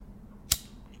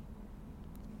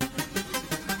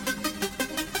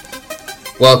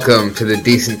Welcome to the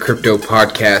Decent Crypto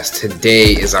Podcast. Today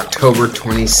is October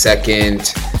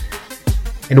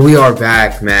 22nd, and we are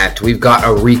back, Matt. We've got a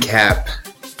recap.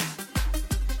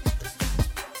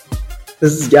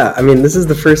 This is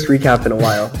the first recap in a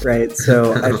while, right?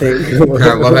 So I think...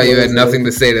 I love how you had nothing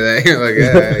to say to that. You're like,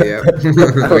 yeah.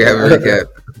 We have a recap.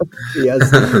 Yes.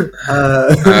 This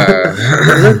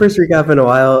is our first recap in a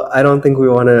while. I don't think we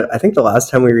want to... I think the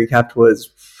last time we recapped was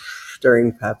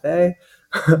during Pepe.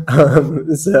 What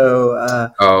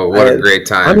a great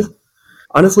time.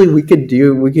 Honestly, we could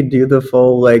do the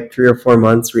full 3 or 4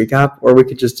 months recap, or we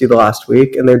could just do the last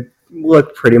week, and they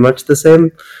look pretty much the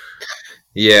same.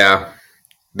 Yeah.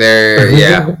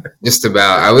 Just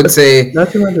about. I would say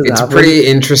it's pretty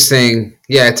interesting.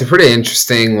 Yeah, it's a pretty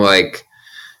interesting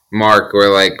mark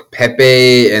where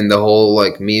Pepe and the whole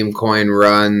meme coin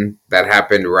run that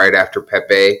happened right after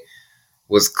Pepe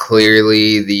was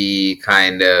clearly the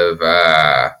kind of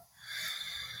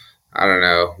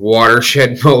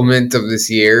watershed moment of this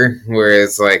year,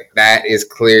 whereas that is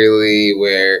clearly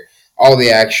where all the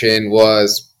action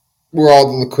was, where all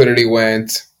the liquidity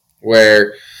went,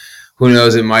 where who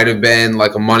knows, it might have been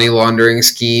a money laundering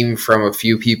scheme from a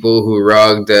few people who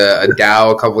rugged a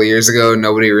DAO a couple of years ago.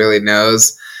 Nobody really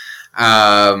knows.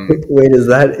 Wait, is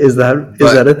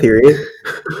that a theory?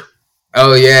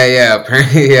 Oh yeah.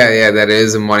 Apparently, yeah. That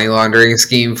is a money laundering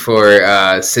scheme for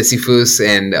Sisyphus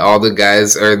and all the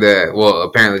guys,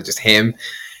 apparently just him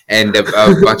and a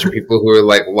bunch of people who are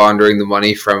laundering the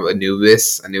money from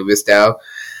Anubis DAO.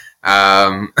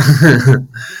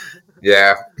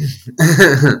 Yeah.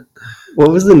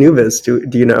 What was Anubis? Do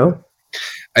you know?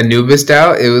 Anubis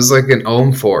DAO. It was an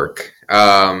Ohm fork,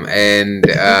 and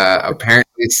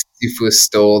apparently Sisyphus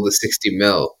stole the 60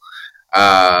 mil.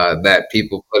 That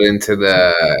people put into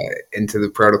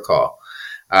the protocol.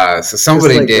 So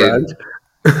somebody did.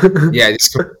 Yeah,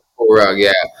 just a rug.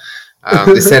 Yeah.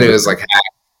 They said it was hacked.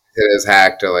 It was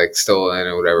hacked or stolen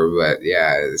or whatever. But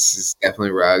yeah, this is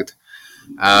definitely rugged.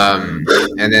 And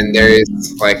then there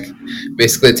is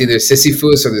basically it's either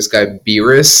Sisyphus or this guy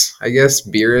Beerus. I guess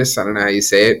Beerus. I don't know how you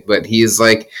say it, but he's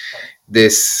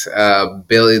this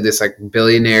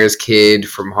billionaire's kid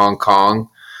from Hong Kong.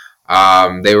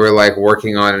 They were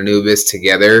working on Anubis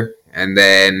together, and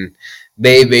then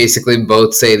they basically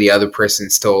both say the other person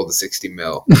stole the 60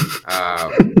 mil.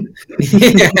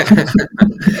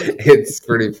 It's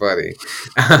pretty funny.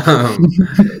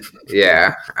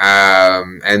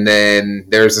 And then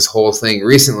there's this whole thing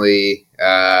recently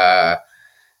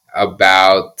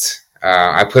about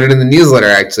I put it in the newsletter,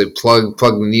 actually plug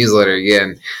the newsletter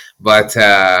again, but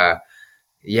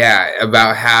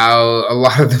about how a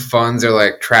lot of the funds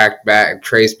are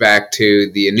traced back to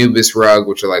the Anubis rug,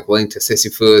 which are linked to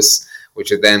Sisyphus,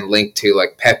 which are then linked to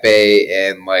Pepe,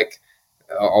 and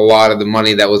a lot of the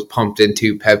money that was pumped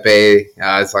into Pepe,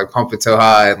 it's pump it so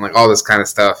high and all this kind of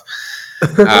stuff.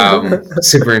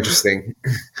 Super interesting.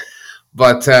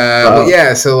 But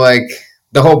yeah, so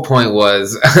the whole point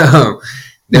was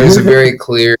there's a very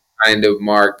clear kind of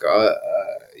mark,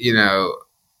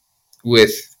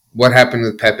 with what happened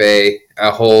with Pepe,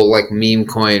 a whole meme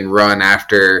coin run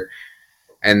after,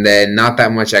 and then not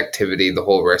that much activity the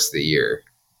whole rest of the year.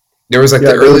 There was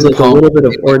the early pump, a little bit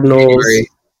of ordinals.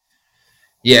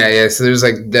 Yeah. So there's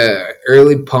the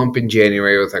early pump in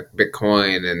January with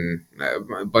Bitcoin and a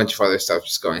bunch of other stuff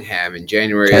just going ham in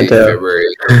January, Kanto.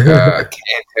 February,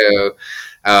 Kanto,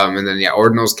 and then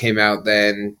ordinals came out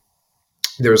then.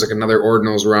 There was another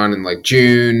ordinals run in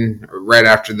June, right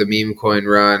after the meme coin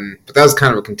run, but that was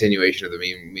kind of a continuation of the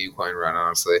meme coin run,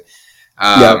 honestly.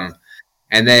 And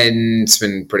then it's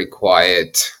been pretty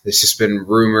quiet. There's just been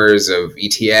rumors of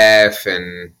ETF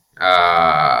and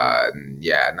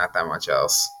not that much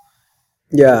else.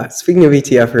 Yeah, speaking of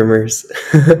ETF rumors.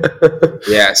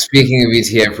 Speaking of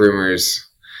ETF rumors,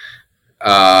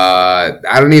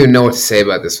 I don't even know what to say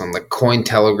about this one.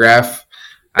 Cointelegraph.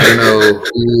 I don't know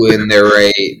who in their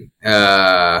right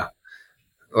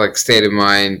state of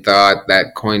mind thought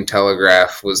that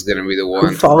Cointelegraph was going to be the one.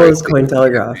 Who follows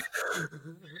Cointelegraph?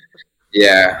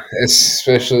 Yeah,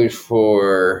 especially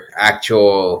for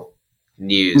actual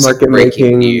news,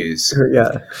 breaking news.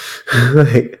 Yeah,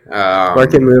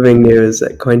 market moving news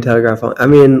at Cointelegraph. I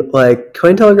mean,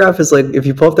 Cointelegraph is if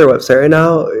you pull up their website right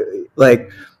now,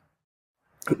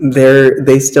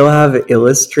 they still have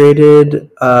illustrated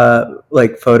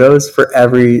photos for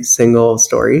every single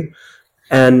story,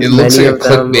 and it looks like a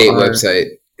clickbait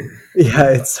website.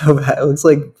 Yeah, it's so bad. It looks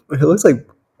like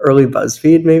early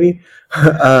BuzzFeed maybe.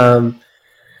 A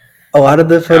lot of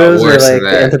the photos are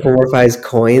anthropomorphized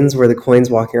coins, where the coins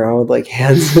walking around with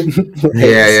hands. And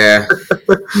Yeah.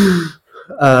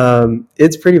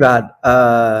 It's pretty bad.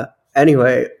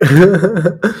 Anyway,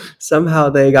 somehow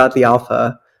they got the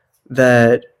alpha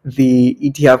that the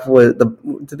ETF was the.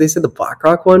 Did they say the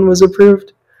BlackRock one was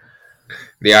approved?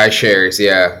 The iShares,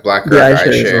 yeah, The BlackRock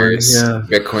iShares one, iShares, yeah.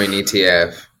 Bitcoin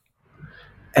ETF.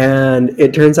 And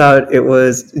it turns out it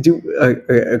was,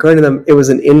 according to them, it was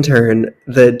an intern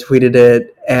that tweeted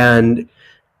it, and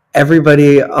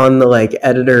everybody on the like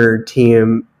editor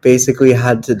team basically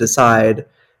had to decide,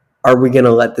 are we going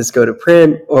to let this go to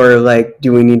print, or like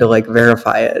do we need to like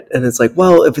verify it? And it's like,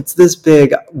 well, if it's this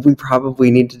big, we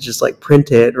probably need to just like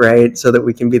print it, right, so that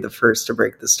we can be the first to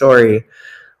break the story,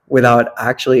 without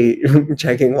actually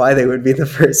checking why they would be the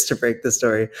first to break the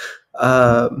story.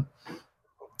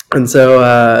 And so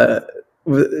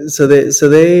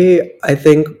they I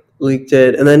think leaked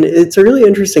it, and then it's a really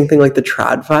interesting thing, like the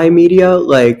TradFi media,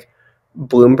 like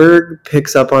Bloomberg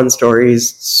picks up on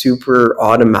stories super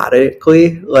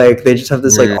automatically. Like they just have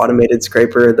this like Mm, automated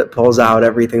scraper that pulls out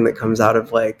everything that comes out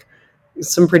of like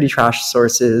some pretty trash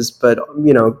sources. But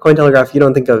Cointelegraph, you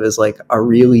don't think of as like a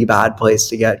really bad place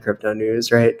to get crypto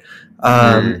news, right?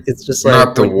 mm, It's just like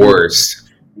not the worst.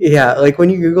 yeah, like when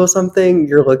you Google something,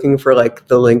 you're looking for like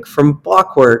the link from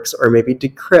Blockworks or maybe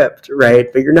Decrypt, right?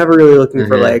 But you're never really looking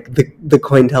for Hmm. like the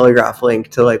Cointelegraph link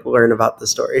to like learn about the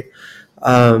story.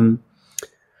 Um,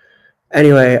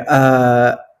 anyway,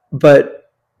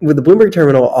 but with the Bloomberg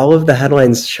terminal, all of the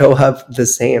headlines show up the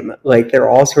same. Like they're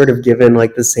all sort of given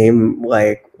like the same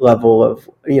like level of,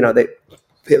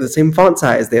 they have the same font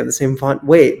size, they have the same font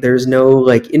weight. There's no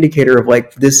like indicator of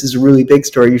like, this is a really big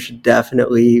story, you should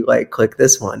definitely like click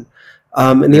this one.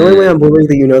 And the only way Mm, on Bloomberg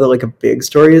that you know that like a big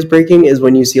story is breaking is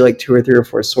when you see like two or three or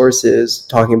four sources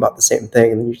talking about the same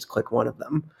thing, and then you just click one of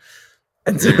them.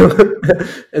 And so, mm,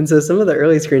 and so some of the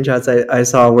early screenshots I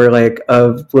saw were like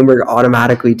of Bloomberg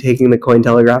automatically taking the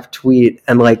Cointelegraph tweet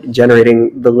and like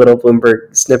generating the little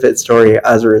Bloomberg snippet story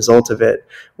as a result of it,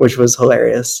 which was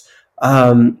hilarious.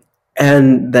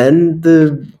 And then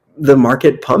the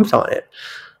market pumped on it.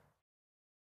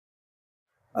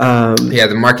 yeah, Um,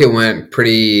 the market went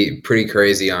pretty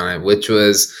crazy on it, which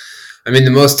was, I mean,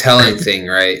 the most telling thing,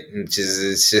 right? Which is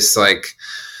it's just like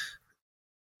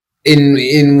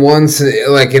in one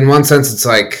sense, it's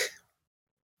like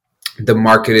the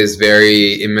market is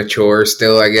very immature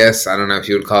still. I guess I don't know if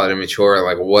you would call it immature, or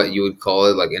like what you would call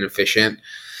it, like inefficient.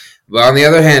 But on the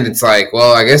other hand, it's like,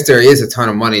 well, I guess there is a ton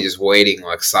of money just waiting,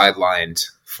 like sidelined,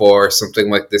 for something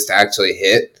like this to actually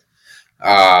hit.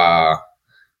 Uh,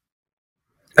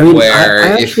 I mean, I where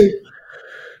if actually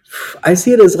I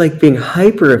see it as like being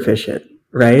hyper efficient,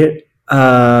 right?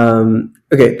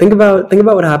 Okay, think about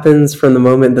what happens from the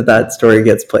moment that that story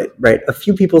gets played, right? A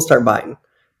few people start buying,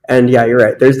 and yeah, you're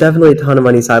right. There's definitely a ton of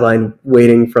money sidelined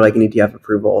waiting for like an ETF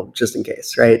approval just in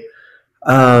case, right?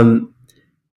 Um,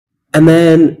 and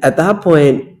then at that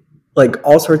point, like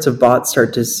all sorts of bots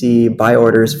start to see buy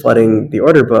orders flooding the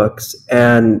order books,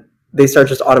 and they start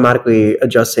just automatically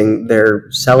adjusting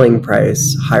their selling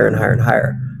price higher and higher and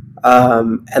higher.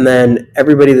 And then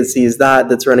everybody that sees that,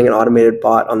 that's running an automated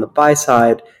bot on the buy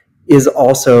side, is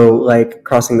also like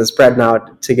crossing the spread now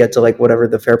to get to like whatever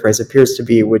the fair price appears to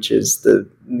be, which is the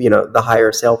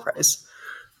higher sale price.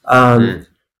 Um, mm,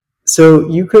 so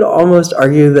you could almost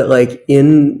argue that like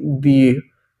in the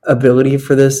ability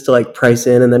for this to like price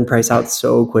in and then price out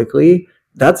so quickly,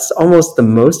 that's almost the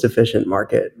most efficient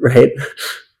market, right?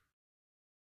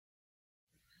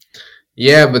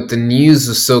 yeah, but the news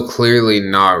is so clearly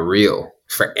not real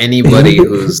for anybody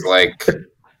who's like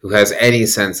who has any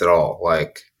sense at all.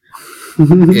 Like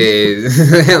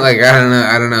is like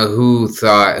I don't know who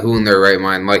in their right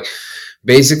mind. Like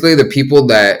basically the people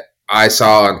that I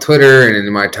saw on Twitter and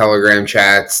in my Telegram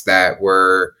chats that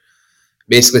were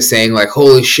basically saying like,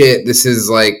 "Holy shit, this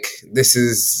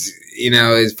is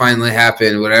it finally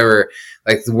happened." Whatever,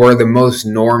 like were the most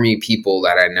normie people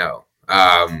that I know.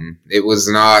 It was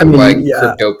I not mean, like yeah.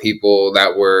 crypto people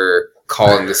that were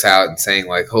calling this out and saying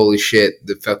like, "Holy shit,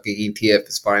 the fucking ETF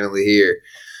is finally here."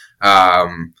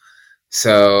 Um,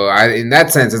 so in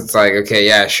that sense, it's like, okay,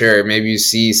 yeah, sure, maybe you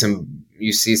see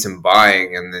some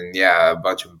buying, and then yeah, a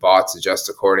bunch of bots adjust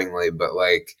accordingly, but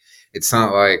like it's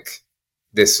not like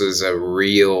this was a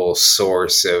real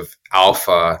source of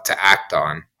alpha to act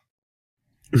on.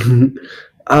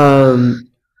 um,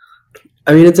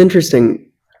 I mean, it's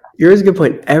interesting. Yours a good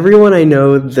point. Everyone I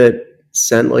know that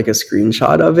sent like a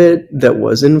screenshot of it that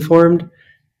was informed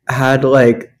had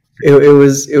like it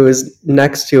was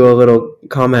next to a little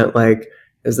comment like,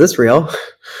 is this real?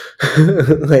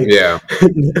 Like Yeah.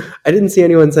 I didn't see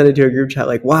anyone send it to a group chat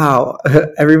like, wow.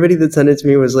 Everybody that sent it to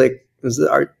me was like,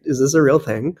 is this a real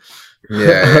thing?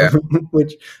 Yeah, yeah.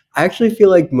 Which I actually feel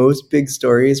like most big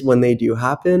stories, when they do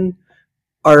happen,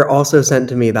 are also sent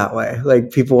to me that way.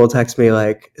 Like, people will text me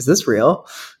like, "Is this real?"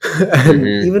 And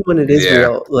Mm-hmm. even when it is Yeah.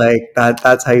 real, like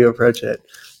that's how you approach it.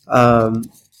 Um,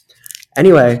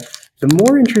 anyway, the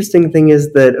more interesting thing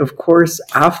is that, of course,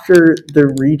 after the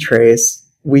retrace,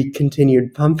 we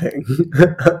continued pumping.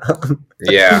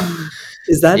 Yeah.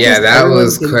 Is that Yeah, just that everyone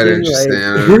was quite thinking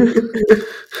interesting. like?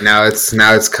 Now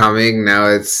it's coming. Now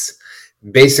it's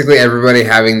basically everybody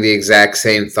having the exact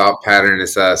same thought pattern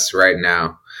as us right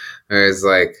now. It's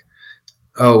like,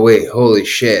 oh wait, holy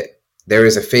shit. There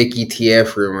was a fake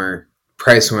ETF rumor.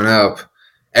 Price went up.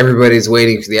 Everybody's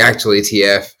waiting for the actual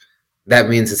ETF. That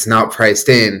means it's not priced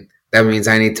in. That means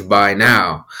I need to buy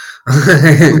now.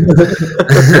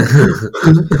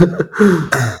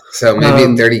 So maybe at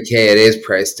um, 30K it is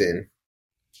priced in.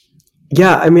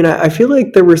 Yeah, I mean, I feel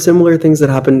like there were similar things that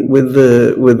happened with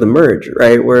the merge,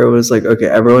 right? Where it was like, okay,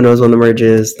 everyone knows when the merge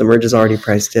is already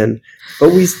priced in,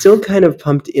 but we still kind of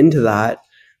pumped into that,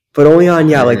 but only on,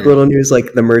 yeah, like Mm-hmm. little news,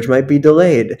 like the merge might be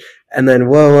delayed, and then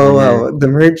whoa, Mm-hmm. the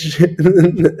merge,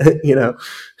 you know,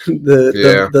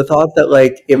 Yeah. the thought that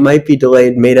like it might be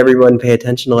delayed made everyone pay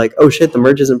attention to like, oh shit, the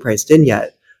merge isn't priced in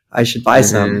yet, I should buy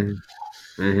some.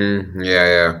 Mm-hmm. Mm-hmm. Yeah,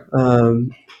 yeah.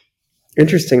 Um,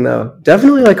 Interesting though.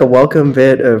 Definitely like a welcome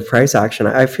bit of price action.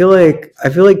 I feel like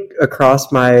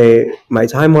across my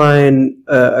timeline,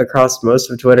 across most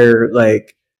of Twitter,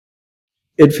 like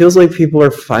it feels like people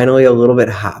are finally a little bit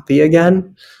happy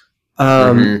again.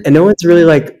 Mm-hmm. And no one's really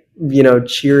like,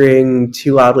 cheering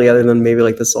too loudly other than maybe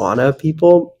like the Solana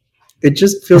people. It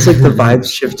just feels like the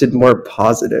vibes shifted more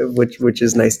positive, which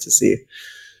is nice to see.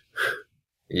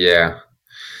 Yeah.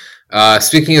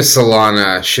 Speaking of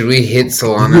Solana, should we hit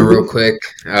Solana real quick?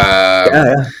 Yeah,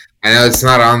 yeah. I know it's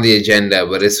not on the agenda,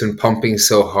 but it's been pumping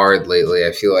so hard lately.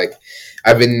 I feel like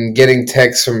I've been getting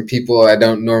texts from people I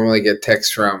don't normally get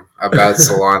texts from about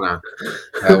Solana.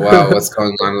 Wow, what's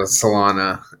going on with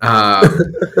Solana?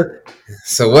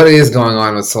 So what is going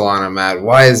on with Solana, Matt?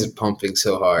 Why is it pumping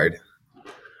so hard?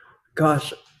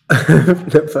 Gosh,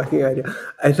 no fucking idea.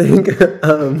 I think,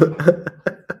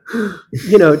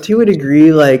 to a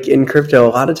degree, like in crypto, a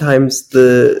lot of times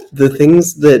the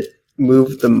things that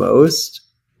move the most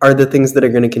are the things that are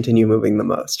going to continue moving the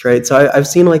most, right? So I've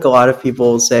seen like a lot of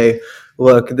people say,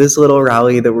 look, this little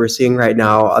rally that we're seeing right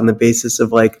now on the basis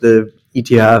of like the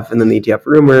ETF and then the ETF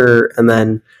rumor, and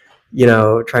then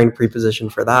trying to pre-position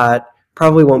for that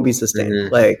probably won't be sustained.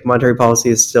 Mm-hmm. Like monetary policy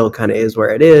is still kind of is where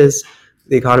it is,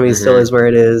 the economy still Mm-hmm. is where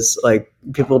it is. Like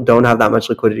people don't have that much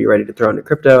liquidity ready to throw into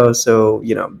crypto. So,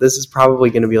 this is probably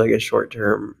going to be like a short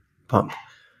term pump.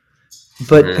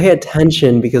 But Mm-hmm. pay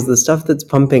attention because the stuff that's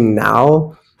pumping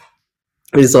now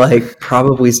is like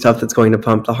probably stuff that's going to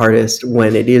pump the hardest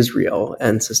when it is real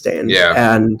and sustained.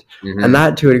 Yeah. And Mm-hmm.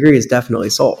 that to a degree is definitely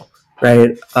Soul, right?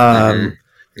 Mm-hmm.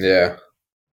 Yeah.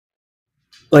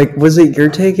 Like was it your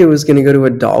take it was going to go to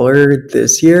 $1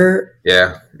 this year?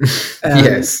 Yeah. And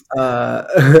Yes.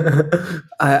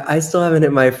 I still haven't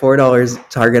hit my $4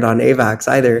 target on AVAX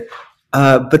either.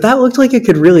 But that looked like it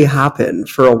could really happen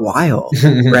for a while,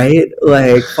 right?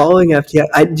 Like following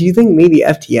FTX. Do you think maybe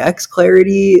FTX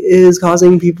clarity is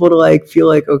causing people to like feel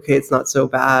like, okay, it's not so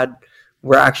bad.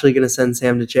 We're actually going to send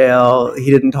Sam to jail. He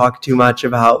didn't talk too much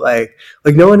about like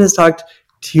no one has talked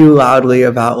too loudly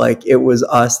about like it was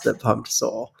us that pumped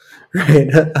Soul, right?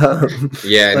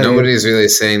 Yeah, Like nobody's really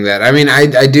saying that. I mean, I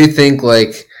do think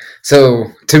like so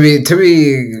to be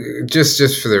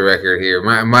just for the record here,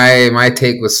 my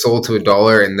take was sold to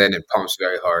 $1 and then it pumps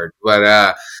very hard. But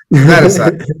that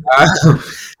aside, uh,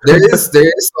 there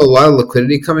is a lot of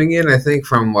liquidity coming in. I think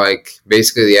from like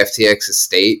basically the FTX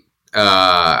estate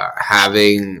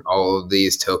having all of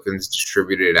these tokens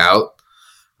distributed out.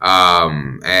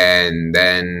 And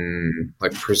then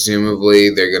like presumably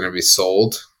they're going to be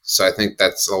sold. So I think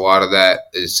that's a lot of that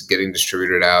is getting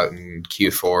distributed out in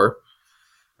Q4.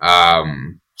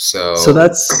 So So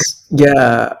that's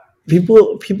yeah.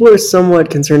 People are somewhat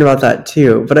concerned about that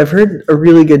too. But I've heard a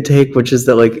really good take, which is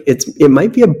that like it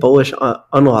might be a bullish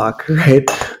unlock, right?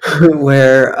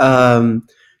 Where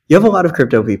you have a lot of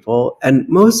crypto people, and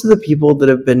most of the people that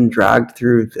have been dragged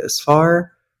through this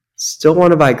far still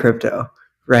want to buy crypto,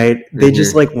 right? They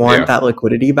just like want yeah, that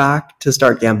liquidity back to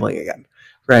start gambling again,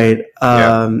 right?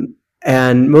 yeah,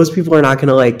 And most people are not going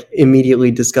to like immediately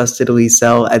disgustedly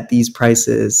sell at these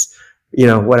prices,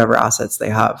 whatever assets they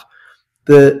have.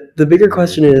 The bigger hmm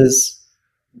question is,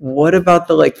 what about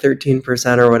the like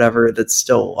 13% or whatever that's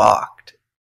still locked?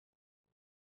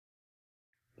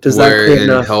 Does that where create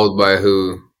and enough? held by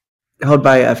who? held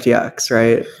by FTX,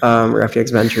 right? Or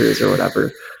FTX Ventures or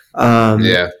whatever. Um,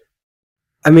 Yeah.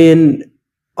 I mean,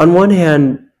 on one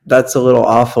hand, that's a little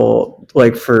awful,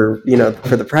 like for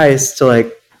for the price to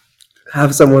like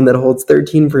have someone that holds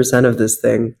 13% of this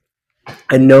thing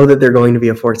and know that they're going to be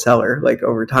a forced seller like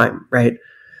over time, right?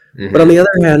 But on the Hmm.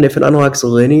 other hand, if it unlocks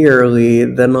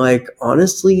linearly, then like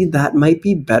honestly, that might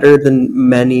be better than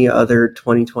many other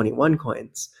 2021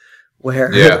 coins,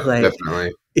 where Yeah, like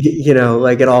definitely.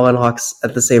 like it all unlocks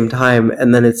at the same time,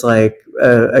 and then it's like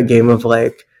a game of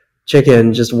like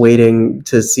chicken, just waiting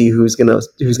to see who's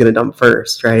gonna dump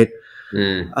first, right?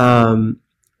 Mm. Um,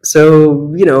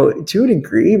 so to a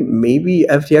degree, maybe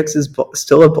FTX is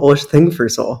still a bullish thing for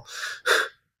Sol.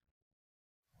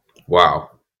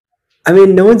 Wow. I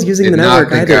mean, no one's using Did the not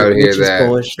network think either, I would hear which is that.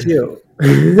 bullish too.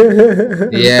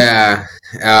 Yeah.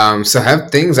 So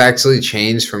have things actually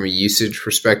changed from a usage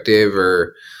perspective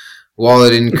or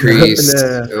wallet No, increase?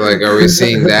 no, Like, are we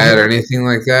seeing that or no. anything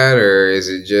like that? Or is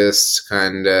it just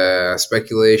kind of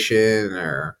speculation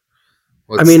or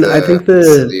I mean, I think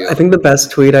what's the the I deal? think the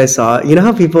best tweet I saw,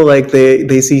 how people like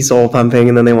they see Sol pumping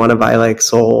and then they want to buy like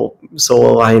Sol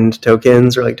aligned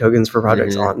tokens or like tokens for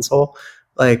projects Hmm. on Sol.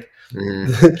 Like Hmm.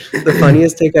 the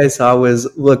funniest take I saw was,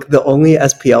 look, the only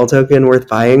SPL token worth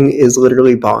buying is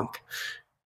literally Bonk.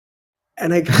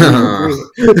 And I kind of Oh, agree.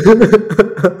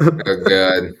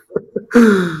 God.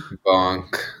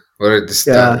 Bonk. What a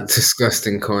Yeah,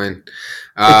 disgusting coin.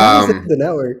 it kind of saved Um, the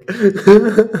network.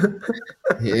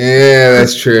 yeah,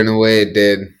 that's true. In a way, it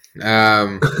did.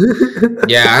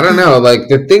 Yeah, I don't know. Like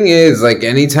the thing is, like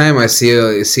anytime I see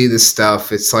this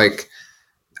stuff, it's like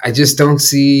I just don't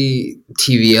see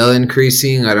TVL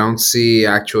increasing. I don't see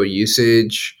actual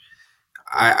usage.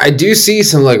 I do see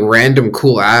some like random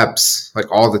cool apps like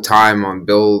all the time on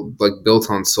built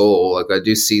on Soul. Like I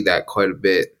do see that quite a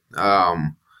bit.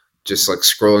 Just like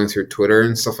scrolling through Twitter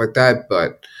and stuff like that.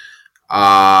 But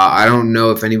I don't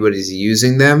know if anybody's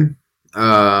using them.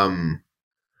 Um,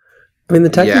 I mean, the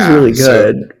tech is yeah. really So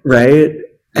good, right?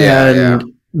 yeah, yeah.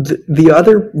 And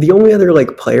the only other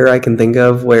like player I can think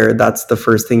of where that's the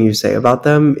first thing you say about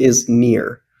them is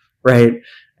Near, right?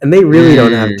 And they really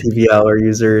don't have Mm, TVL or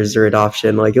users or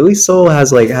adoption. Like at least Soul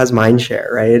has mind share,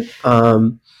 right?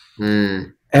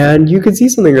 mm. And you could see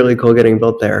something really cool getting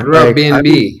built What there. about Like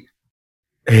BNB?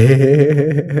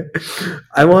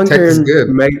 I'm long Tech is term good.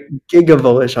 giga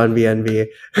bullish on BNB.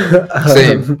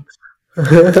 Same.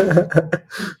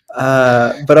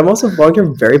 um, but I'm also long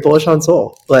term very bullish on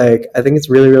Soul. Like I think it's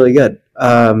really really good.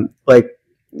 Like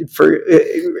for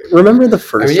remember the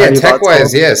I mean, first yeah, time you tech bought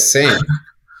wise, Soul? yes, same.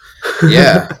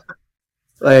 Yeah.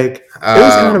 Like it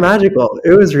was kind of Um, magical.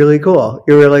 It was really cool.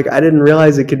 You were like, I didn't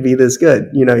realize it could be this good.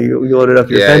 You loaded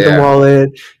up your yeah, Phantom yeah. wallet.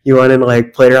 You went and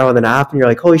like played around with an app, and you're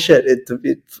like, holy shit!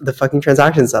 The fucking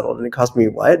transaction settled, and it cost me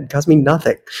what? It cost me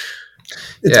nothing.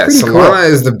 It's Yeah, pretty cool. Solana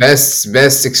is the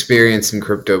best experience in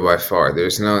crypto by far.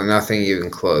 There's nothing even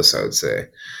close, I would say.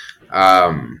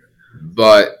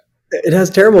 But It has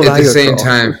terrible at the value same accrual,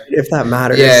 time, if that yeah,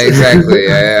 matters.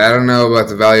 exactly. I don't know about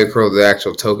the value accrual of the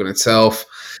actual token itself.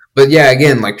 But yeah,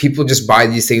 again, like people just buy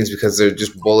these things because they're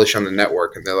just bullish on the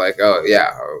network and they're like, oh,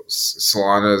 yeah,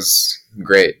 Solana's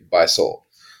great, buy Sol.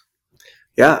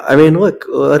 Yeah, I mean,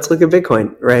 let's look at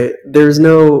Bitcoin, right? There's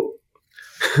no,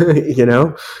 you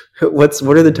know, what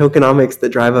are the tokenomics that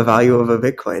drive a value of a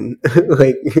Bitcoin?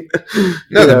 Like,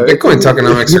 No, the it's Bitcoin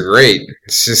tokenomics are great.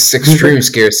 It's just extreme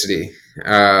scarcity.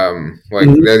 Like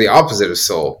they're the opposite of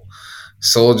Sol.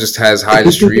 Sol just has high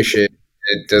distribution.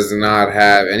 It does not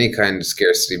have any kind of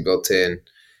scarcity built in,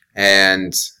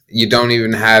 and you don't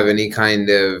even have any kind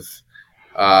of.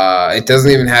 It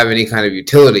doesn't even have any kind of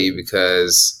utility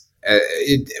because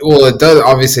it does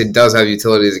obviously it does have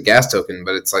utility as a gas token,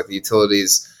 but it's like the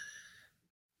utilities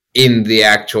in the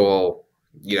actual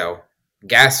you know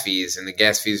gas fees, and the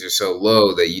gas fees are so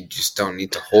low that you just don't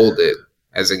need to hold it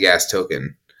as a gas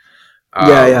token.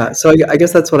 Yeah, yeah. Um, So I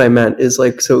guess that's what I meant is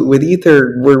like, so with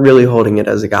Ether, we're really holding it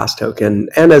as a gas token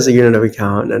and as a unit of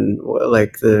account, and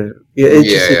like yeah,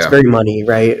 it's yeah, very money,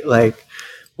 right? Like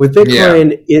with yeah,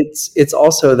 Bitcoin, it's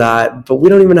also that, but we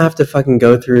don't even have to fucking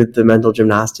go through the mental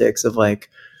gymnastics of like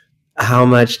how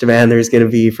much demand there's going to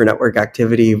be for network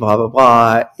activity, blah blah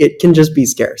blah. It can just be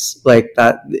scarce, like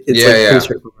that. It's yeah, like pretty yeah.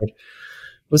 straightforward.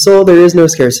 With Sol, there is no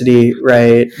scarcity,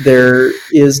 right? There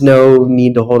is no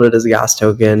need to hold it as a gas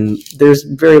token. There's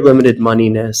very limited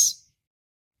moneyness,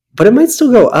 but it might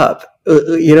still go up.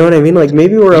 You know what I mean? Like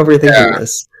maybe we're overthinking Yeah.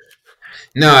 this.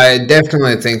 No, I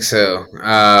definitely think so.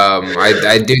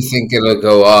 I do think it'll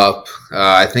go up.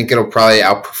 I think it'll probably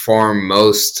outperform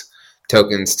most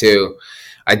tokens too.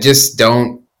 I just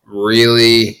don't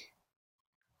really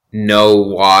know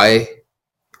why.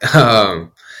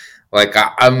 Um, like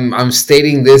I'm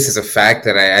stating this as a fact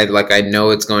that I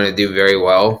know it's going to do very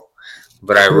well,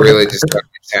 but I really just don't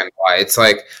understand why. It's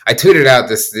like I tweeted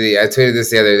this the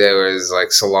other day where it's like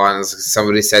Solana.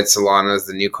 Somebody said Solana is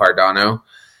the new Cardano,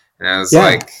 and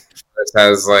Yeah. I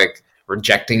was like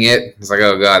rejecting it. It's like,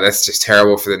 oh god, that's just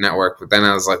terrible for the network. But then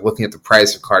I was like looking at the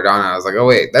price of Cardano. I was like, oh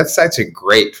wait, that's actually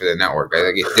great for the network. I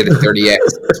think it did a 30x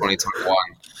in 2021.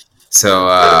 So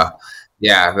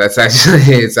yeah, that's actually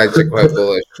it's actually quite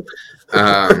bullish.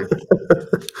 Um,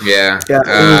 yeah.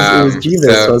 Yeah, it was Jeeves,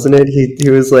 So wasn't it? He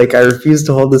was like, I refuse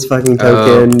to hold this fucking oh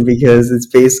token because it's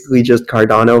basically just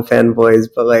Cardano fanboys,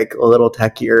 but like a little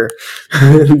techier.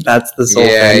 That's the sole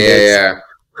yeah, fan yeah, base.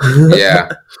 yeah, yeah.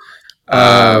 It's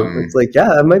Um, like, yeah,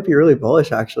 that might be really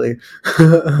bullish, actually.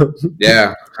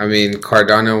 yeah. I mean,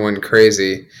 Cardano went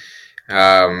crazy.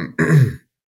 Um,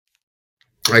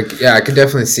 like yeah, I could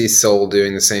definitely see Sol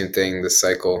doing the same thing this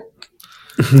cycle.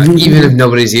 Even if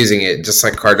nobody's using it, just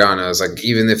like Cardano's, like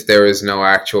even if there is no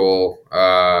actual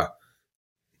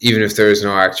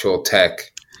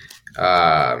tech,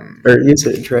 Or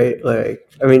usage, right? Like,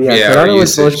 I mean, yeah, yeah, or Cardano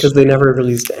was bullish because usage. they never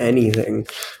released anything.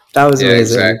 That was Yeah,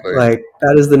 amazing. exactly. Like,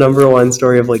 that is the number one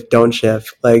story of like, don't ship.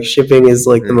 Like, shipping is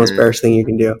like the most Mm-hmm. bearish thing you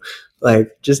can do. Like,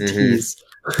 just Mm-hmm. tease.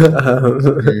 um,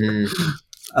 Mm-hmm.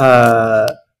 uh,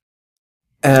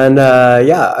 and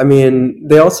yeah, I mean,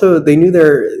 they knew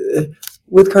their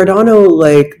with Cardano,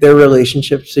 like their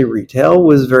relationship to retail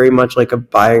was very much like a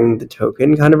buying the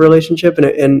token kind of relationship,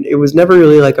 and it was never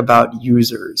really like about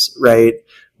users, right?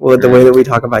 Well, the way Mm. that we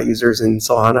talk about users in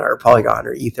Solana or Polygon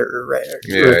or Ether, right, or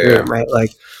Yeah, Ethereum, yeah. right?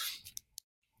 Like,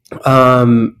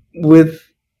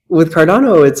 with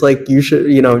Cardano, it's like you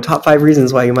should, top 5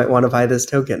 reasons why you might want to buy this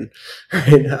token,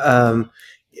 right?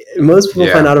 Most people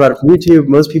find Yeah. out about it from YouTube.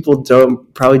 Most people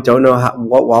probably don't know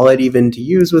what wallet even to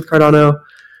use with Cardano.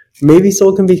 Maybe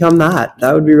Sol can become that.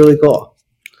 That would be really cool.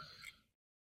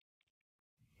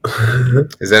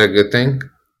 Is that a good thing?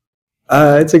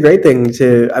 It's a great thing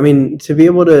I mean, to be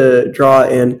able to draw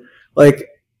in, like,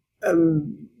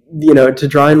 um, to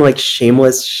draw in like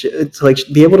to like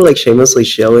be able to like shamelessly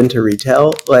shill into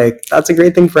retail. Like, that's a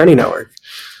great thing for any network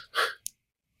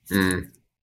Mm.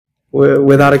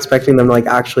 without expecting them to like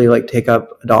actually like take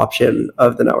up adoption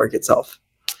of the network itself.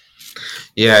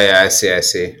 Yeah, yeah, I see, I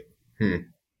see. Hmm.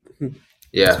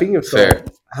 Yeah, Speaking of fair.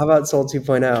 Sol, how about Sol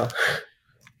 2.0?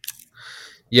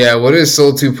 Yeah, what is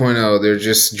Sol 2.0? They're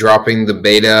just dropping the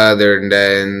beta, they're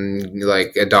then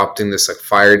like adopting this like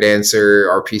Fire Dancer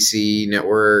RPC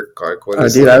network. Like what Oh,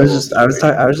 is the dude, whole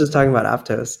I was just talking about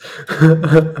Aptos.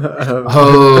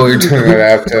 Oh, you're talking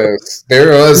about Aptos. There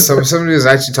was somebody was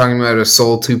actually talking about a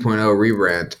Sol 2.0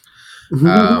 rebrand.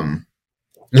 Um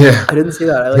yeah. I didn't see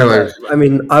that. I Yeah, like like, that. I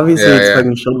mean, obviously, it's yeah,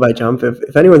 fucking shielded by jump.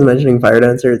 If anyone's mentioning Fire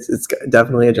Dancer, it's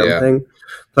definitely a jump yeah. thing.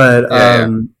 But Yeah,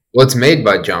 yeah. Well, it's made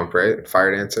by Jump, right?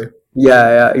 Fire Dancer. yeah,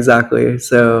 yeah, exactly.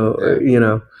 So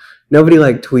Yeah. nobody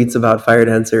like tweets about Fire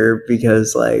Dancer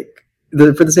because like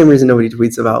for the same reason nobody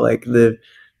tweets about like the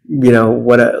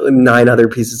what 9 other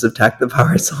pieces of tech that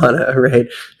power Solana, right?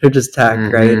 They're just tech,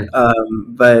 right?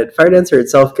 Mm-hmm. But Fire Dancer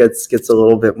itself gets a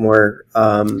little bit more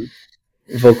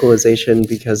vocalization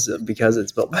because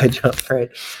it's built by Jump, right?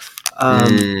 Um,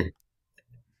 Mm.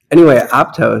 anyway,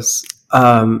 Aptos.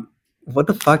 What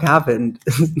the fuck happened?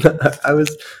 I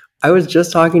was I was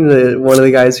just talking to one of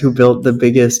the guys who built the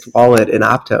biggest wallet in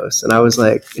Aptos, and I was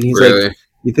like, and he's like, Really?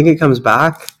 "You think it comes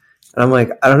back?" And I'm like,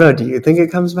 "I don't know. Do you think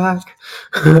it comes back?"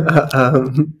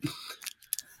 um,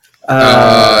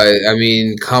 uh, I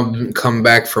mean, come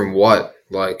back from what?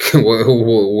 Like,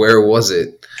 where was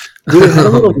it? dude, it had a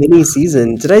little mini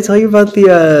season. Did I tell you about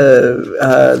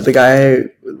the guy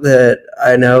that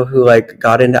I know who like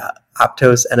got into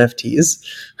Aptos NFTs?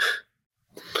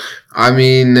 I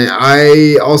mean,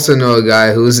 I also know a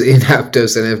guy who's in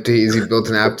Aptos NFTs. He built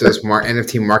an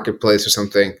NFT marketplace or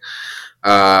something.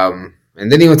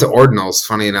 And then he went to Ordinals.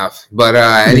 Funny enough, but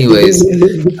anyways,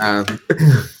 um,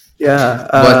 Yeah.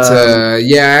 but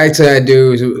yeah, actually, I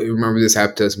do remember this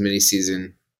Aptos mini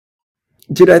season.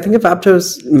 Dude, I think if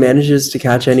Aptos manages to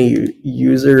catch any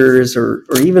users or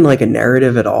even like a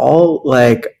narrative at all,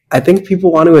 like I think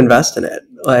people want to invest in it.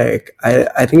 Like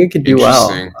I think it could do well.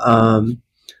 Interesting.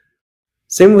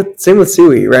 Same with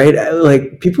Sui, right?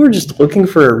 Like people are just looking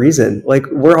for a reason. Like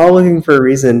we're all looking for a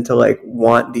reason to like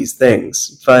want these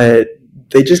things, but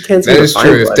they just can't seem That to is find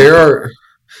true. If one. there are,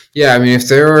 yeah, I mean, if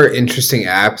there are interesting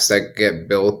apps that get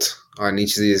built on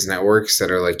each of these networks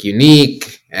that are like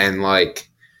unique and like,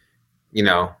 you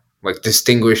know, like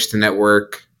distinguish the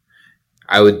network,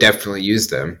 I would definitely use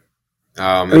them.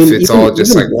 I If mean, it's all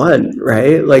just even like, one,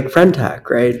 right? Like FriendTech,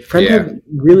 right? yeah, FriendTech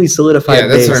really yeah, solidified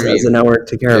that's what I base as a mean. network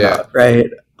to care Yeah, about, right?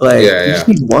 Like yeah, you just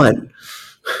yeah, need one.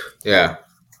 yeah.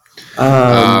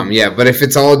 Um, Yeah, but if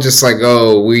it's all just like,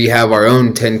 oh, we have our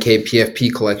own 10K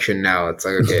PFP collection now, it's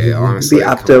like, okay, the honestly, come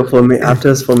on.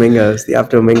 Aptos flamingos, the The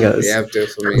Aptomingos.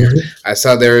 Aptos flamingos. I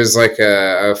saw there was like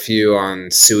a few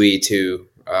on Sui too.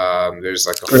 There's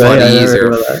like a Really, I never Fuddies heard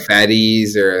or a about that.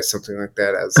 Fatties or something like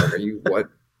that. I was like, are you what?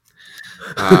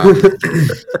 Um,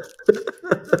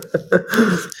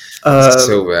 it's um,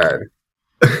 so bad.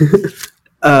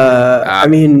 I Uh,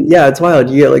 mean, yeah, it's wild.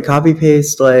 You get like copy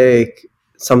paste like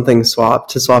something swap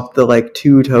to swap the like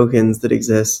two tokens that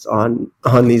exist on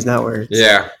these networks.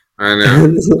 yeah, I know.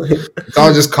 And it's like, It's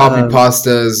all just copy um,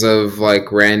 pastas of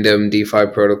like random DeFi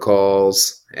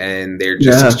protocols, and they're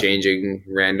just yeah, exchanging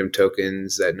random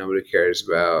tokens that nobody cares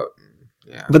about.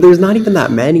 Yeah, but there's not even that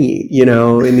many,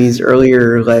 in these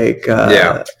earlier like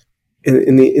yeah.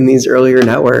 in these earlier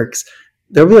networks.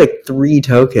 There'll be like three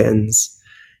tokens.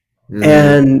 Mm-hmm.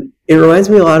 And it reminds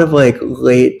me a lot of like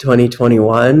late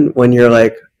 2021 when you're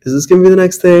like, is this going to be the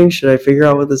next thing? Should I figure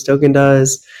out what this token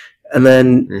does? And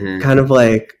then Mm-hmm. kind of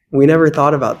like, we never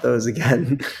thought about those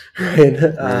again. Right.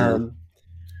 Mm-hmm.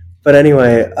 But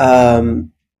anyway,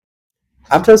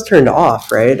 Aptos turned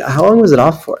off, right? How long was it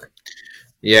off for?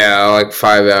 Yeah, like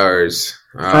 5 hours.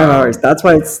 5 hours. That's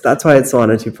why it's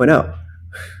Solana 2.0.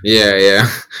 Yeah,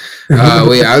 yeah.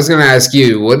 Wait, I was gonna ask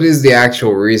you, what is the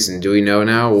actual reason? Do we know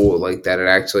now, like that it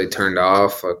actually turned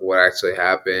off? Like what actually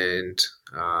happened?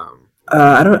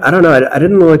 I don't know. I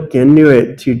didn't look into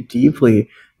it too deeply.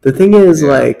 The thing is, Yeah.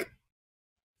 like,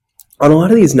 on a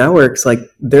lot of these networks, like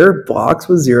their blocks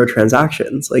with zero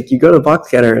transactions. Like you go to the block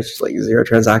scanner, it's just like zero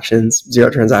transactions, zero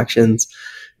transactions.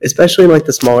 Especially in like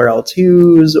the smaller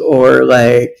L2s or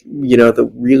like,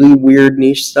 the really weird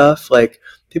niche stuff. Like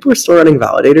people are still running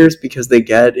validators because they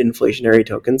get inflationary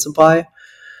token supply.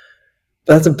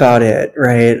 That's about it,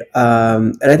 right?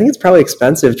 And I think it's probably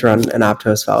expensive to run an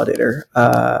Aptos validator.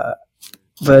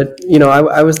 But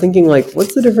I was thinking like,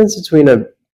 what's the difference between a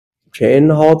chain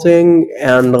halting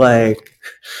and like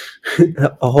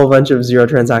a whole bunch of zero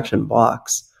transaction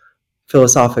blocks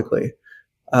philosophically?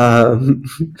 Um,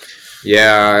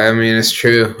 Yeah, I mean it's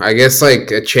true. I guess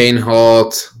like a chain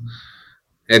halt,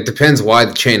 it depends why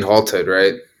the chain halted,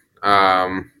 right?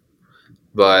 Um,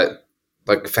 but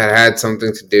like if it had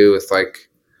something to do with like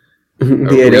a the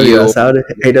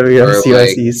real or AWS like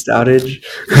US East outage.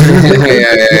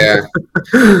 yeah, yeah,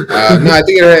 yeah. No, I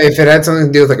think if it had something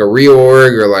to do with like a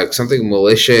reorg or like something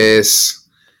malicious,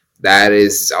 that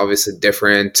is obviously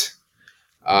different.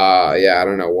 Yeah, I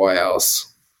don't know why else.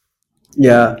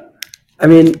 Yeah, I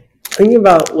mean, thinking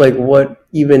about like what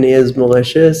even is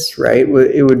malicious, right?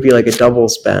 It would be like a double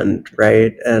spend,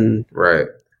 right? And Right.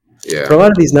 for a Yeah.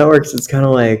 lot of these networks, it's kind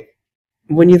of like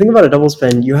when you think about a double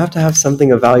spend, you have to have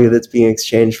something of value that's being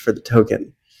exchanged for the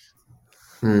token.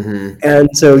 Mm-hmm. And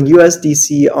so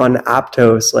USDC on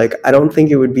Aptos, like I don't think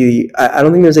it would be. I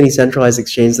don't think there's any centralized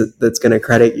exchange that's going to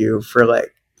credit you for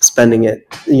like spending it,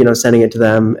 sending it to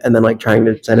them, and then like trying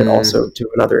to send it Mm. also to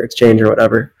another exchange or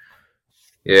whatever.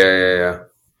 Yeah, yeah, yeah.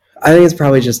 I think it's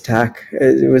probably just tech.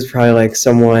 It was probably like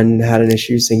someone had an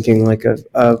issue syncing like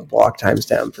a block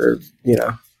timestamp or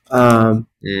Um,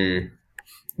 Mm.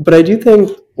 but I do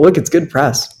think, look, it's good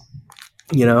press.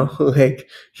 Like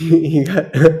you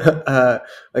got,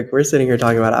 like we're sitting here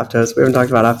talking about Aptos. We haven't talked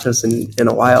about Aptos in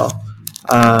a while.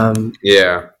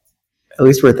 Yeah. At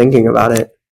least we're thinking about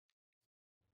it.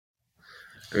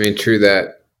 I mean, true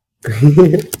that.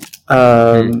 Hmm.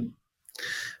 um,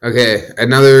 Okay, we have new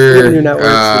another. networks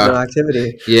with no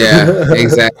activity. Yeah,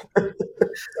 exactly.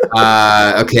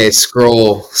 Okay,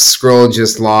 Scroll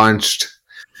just launched.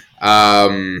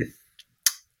 Um,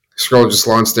 Scroll just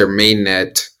launched their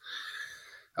mainnet.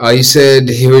 You said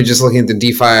you were just looking at the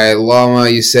DeFi Llama.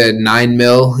 You said 9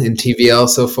 mil in TVL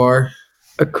so far.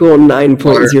 A cool What are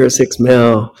 9.06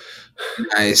 mil.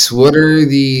 nice? What are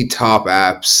the top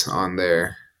apps on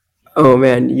there? Oh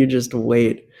man, you just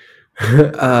wait.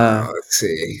 uh, Let's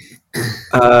see.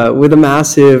 with a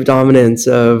massive dominance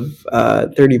of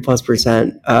 30 plus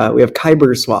percent, we have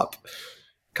Kyber Swap.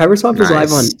 Kyber Swap is live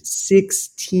Nice, on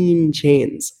 16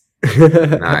 chains.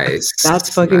 nice,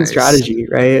 That's fucking nice. strategy,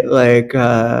 right? Like,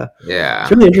 it's Yeah,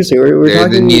 really interesting. We're they're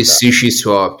the new talking, sushi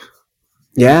swap.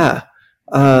 yeah.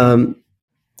 Um,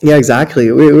 Yeah,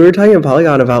 exactly. We were talking at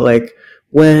Polygon about like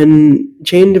when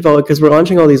chain develop because we're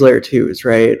launching all these layer twos,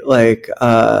 right? Like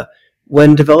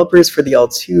when developers for the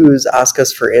L2s ask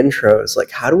us for intros,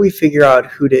 like how do we figure out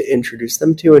who to introduce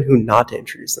them to and who not to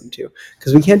introduce them to?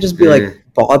 Because we can't just be like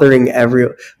bothering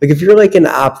like if you're like an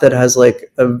app that has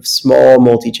like a small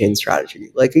multi-chain strategy,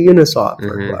 like a Uniswap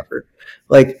or whoever,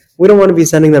 like we don't want to be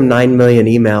sending them 9 million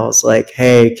emails like,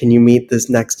 hey, can you meet this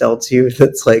next L2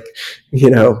 that's like,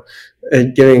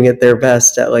 giving it their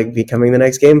best at like becoming the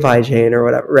next GameFi chain or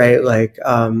whatever, right? Like,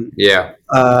 Yeah.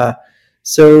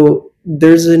 So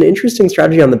there's an interesting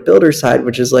strategy on the builder side,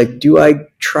 which is like, do I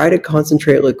try to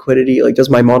concentrate liquidity? Like, does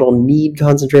my model need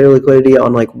concentrated liquidity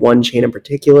on like one chain in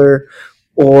particular?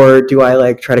 Or do I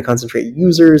like try to concentrate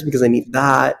users because I need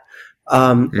that?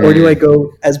 Or do I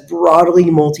go as broadly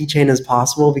multi-chain as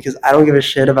possible because I don't give a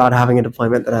shit about having a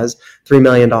deployment that has $3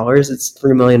 million. It's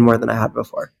 3 million more than I had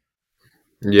before.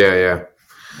 Yeah.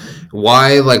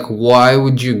 Why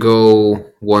would you go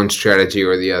one strategy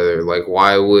or the other? Like,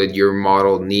 why would your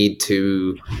model need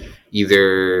to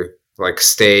either like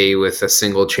stay with a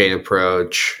single chain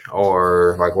approach,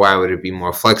 or like why would it be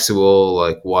more flexible?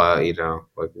 Like, why,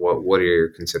 like what are your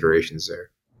considerations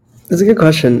there? That's a good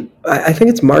question. I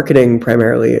think it's marketing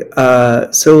primarily.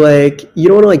 So like you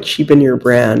don't want to like cheapen your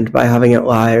brand by having it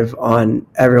live on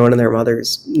everyone and their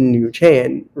mother's new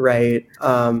chain, right?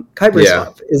 Yeah.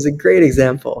 Kyberswap is a great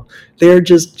example. They're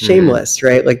just shameless,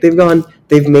 right? Like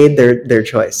they've made their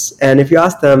choice. And if you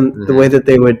ask them, the way that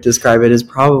they would describe it is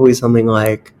probably something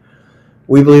like,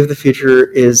 we believe the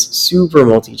future is super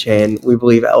multi-chain. We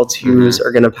believe L2s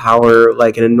are going to power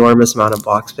like an enormous amount of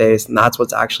block space, and that's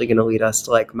what's actually going to lead us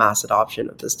to like mass adoption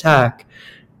of this tech.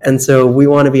 And so we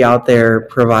want to be out there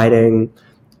providing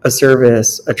a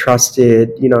service, a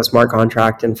trusted, smart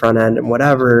contract and front end and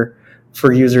whatever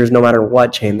for users, no matter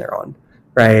what chain they're on,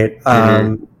 right?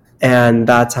 And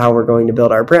that's how we're going to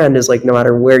build our brand. Is like no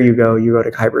matter where you go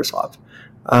to Kyberswap.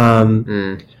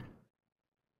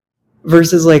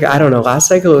 Versus like, I don't know, last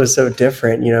cycle was so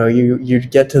different. You'd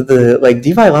get to the like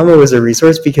DeFi Llama was a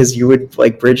resource because you would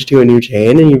like bridge to a new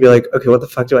chain and you'd be like, okay, what the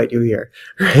fuck do I do here?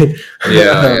 Right.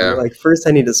 Yeah. Like first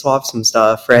I need to swap some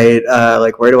stuff, right?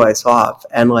 Like where do I swap?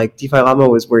 And like DeFi Llama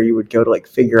was where you would go to like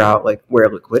figure out like where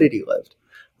liquidity lived.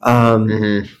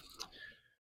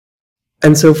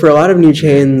 And so for a lot of new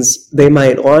chains, they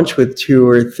might launch with 2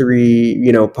 or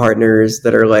 3, partners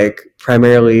that are like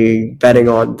primarily betting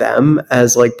on them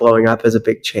as like blowing up as a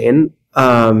big chain,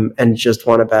 and just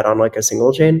want to bet on like a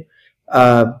single chain.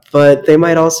 But they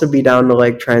might also be down to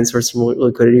like try and source some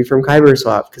liquidity from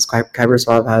Kyberswap because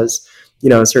Kyberswap has,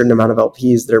 a certain amount of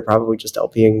LPs that are probably just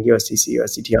LPing USDC,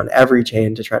 USDT on every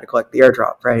chain to try to collect the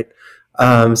airdrop, right?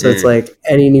 So it's like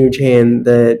any new chain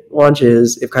that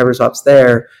launches, if Kyberswap's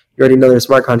there, you already know their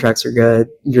smart contracts are good.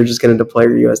 You're just going to deploy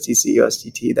your USDC,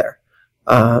 USDT there,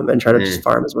 and try to just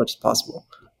farm as much as possible.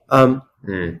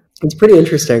 It's pretty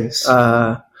interesting.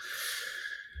 So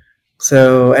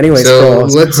anyway, Scroll.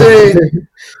 Let's say,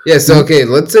 okay,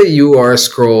 let's say you are a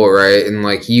Scroll, right? And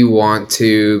like you want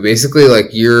to basically like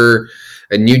you're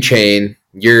a new chain,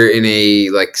 you're in a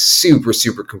like super,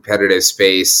 super competitive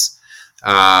space,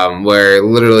 where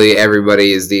literally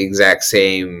everybody is the exact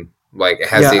same, like it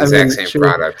has the exact same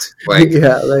product. Like,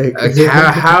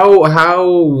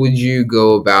 how would you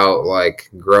go about like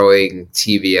growing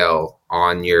TVL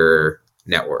on your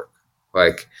network?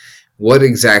 Like, what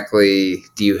exactly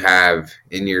do you have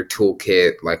in your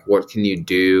toolkit? Like, what can you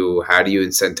do? How do you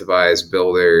incentivize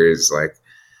builders? Like,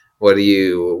 what are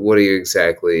you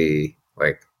exactly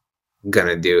like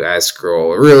gonna do as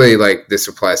Scroll? Really, like this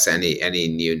applies to any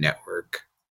new network.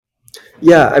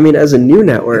 Yeah, I mean, as a new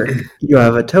network, you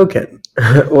have a token,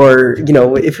 or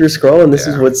if you're Scroll, and this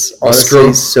is what's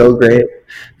honestly so great.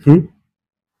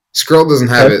 Scroll doesn't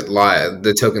have it live,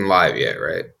 the token live yet,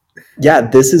 right? Yeah,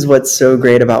 this is what's so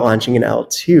great about launching an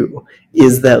L2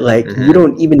 is that like you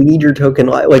don't even need your token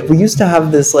live. Like we used to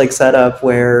have this like setup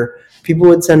where people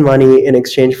would send money in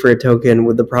exchange for a token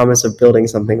with the promise of building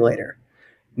something later.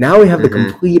 Now we have the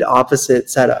complete opposite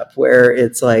setup where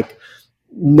it's like,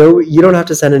 no, you don't have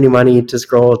to send any money to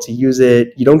Scroll to use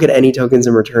it. You don't get any tokens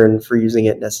in return for using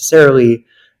it necessarily.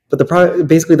 But the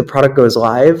product goes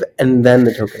live and then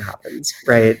the token happens,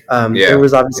 right? There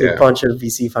was obviously a bunch of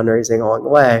VC fundraising along the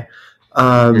way.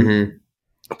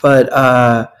 But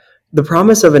the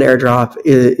promise of an airdrop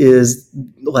is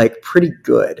like pretty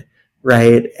good,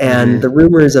 right? And the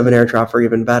rumors of an airdrop are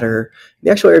even better.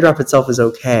 The actual airdrop itself is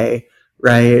okay,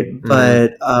 right?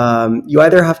 But you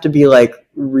either have to be like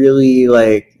really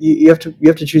like you have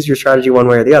to choose your strategy one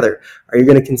way or the other. Are you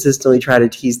going to consistently try to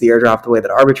tease the airdrop the way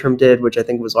that Arbitrum did, which I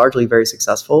think was largely very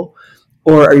successful?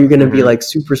 Or are you going to be like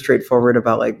super straightforward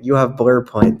about like you have blur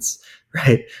points,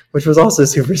 right? Which was also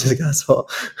super successful.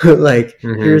 Like,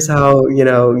 here's how,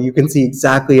 you can see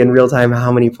exactly in real time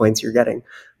how many points you're getting.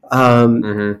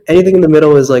 Anything in the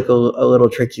middle is like a little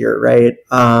trickier, right?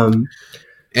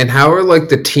 And how are like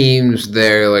the teams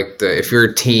there? Like if you're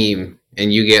a team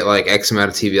and you get like X amount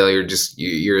of TVL,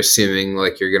 you're assuming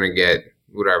like you're gonna get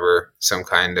whatever, some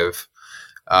kind of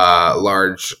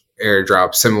large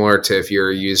airdrop, similar to if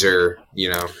you're a user, you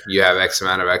have X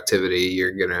amount of activity,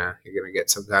 you're gonna get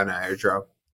some kind of airdrop.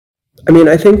 I mean,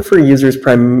 I think for users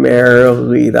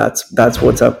primarily, that's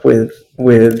what's up with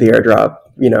the airdrop,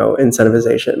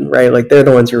 incentivization, right? Like they're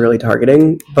the ones you're really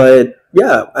targeting. But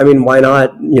yeah, I mean, why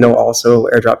not, also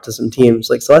airdrop to some teams?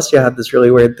 Like Celestia had this really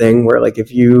weird thing where, like,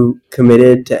 if you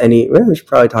committed to any, well, we should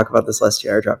probably talk about the Celestia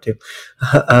airdrop too.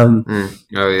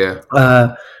 Oh yeah.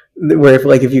 Where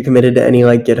if you committed to any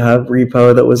like GitHub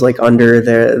repo that was like under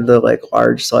the like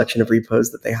large selection of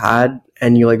repos that they had,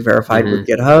 and you like verified with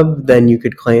GitHub, then you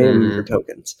could claim your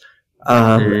tokens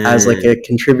as like a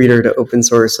contributor to open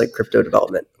source like crypto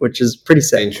development, which is pretty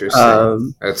sick.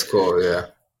 Interesting. That's cool. Yeah.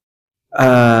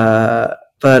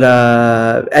 But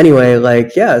anyway,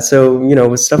 like, yeah, so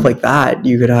with stuff like that,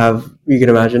 you could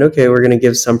imagine, okay, we're going to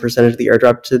give some percentage of the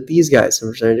airdrop to these guys, some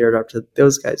percentage of the airdrop to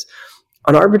those guys.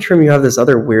 On Arbitrum, you have this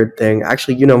other weird thing.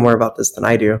 Actually, you know more about this than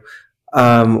I do,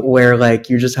 where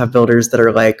like you just have builders that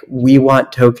are like, we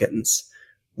want tokens.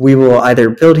 We will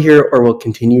either build here, or we'll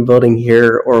continue building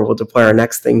here, or we'll deploy our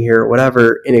next thing here, or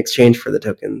whatever, in exchange for the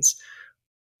tokens.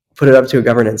 Put it up to a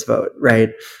governance vote,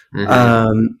 right?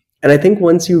 And I think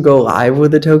once you go live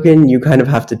with a token, you kind of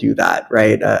have to do that,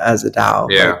 right? As a DAO,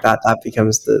 like that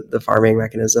becomes the farming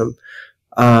mechanism.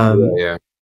 Yeah.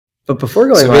 But before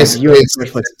going live, you have so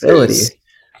much flexibility.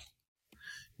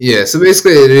 Yeah, so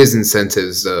basically it is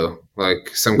incentives though, like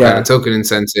some kind of token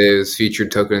incentives,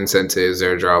 featured token incentives,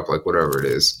 airdrop, like whatever it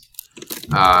is.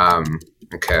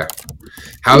 Okay.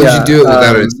 How would you do it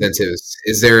without incentives?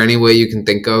 Is there any way you can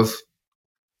think of?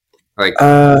 Like,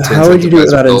 how would you do it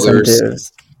without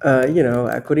incentives?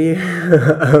 Equity.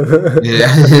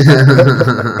 Yeah.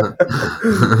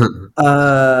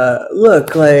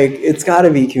 Look, like, it's got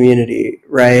to be community,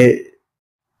 right?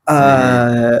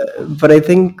 But I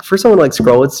think for someone like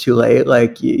Scroll, it's too late.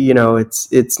 Like,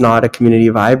 it's not a community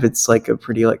vibe. It's like a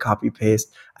pretty like copy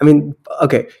paste. I mean,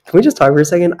 okay, can we just talk for a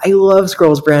second? I love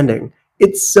Scroll's branding.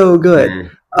 It's so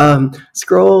good.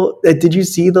 Scroll, did you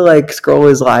see the like Scroll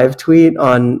is live tweet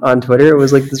on Twitter? It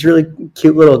was like this really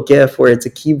cute little GIF where it's a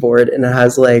keyboard and it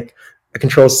has like a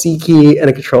Control C key and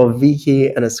a Control V key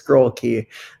and a Scroll key.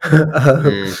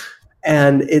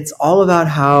 And it's all about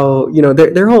how,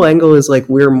 their whole angle is like,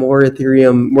 we're more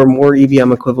Ethereum, we're more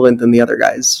EVM equivalent than the other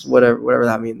guys, whatever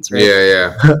that means, right?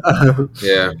 Yeah.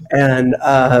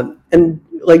 And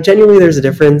like genuinely there's a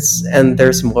difference, and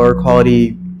there's some lower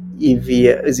quality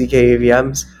ZK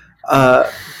EVMs.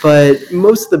 But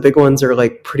most of the big ones are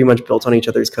like pretty much built on each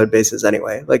other's code bases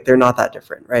anyway. Like they're not that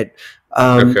different, right?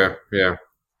 Okay, yeah.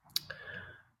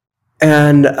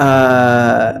 And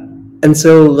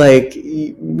so like,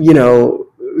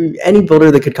 any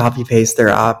builder that could copy paste their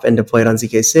app and deploy it on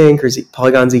ZK Sync or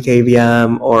Polygon ZK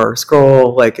VM or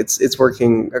Scroll, like it's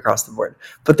working across the board.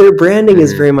 But their branding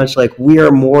is very much like, we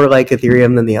are more like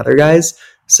Ethereum than the other guys.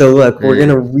 So look, we're going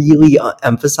to really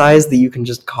emphasize that you can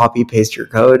just copy paste your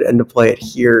code and deploy it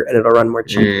here and it'll run more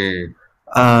cheap.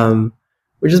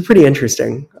 Which is pretty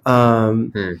interesting.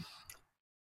 But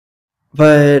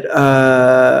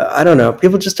I don't know.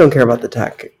 People just don't care about the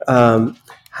tech.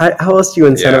 How else do you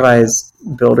incentivize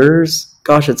builders?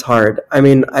 Gosh, it's hard. I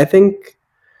mean, I think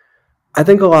a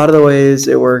lot of the ways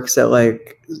it works at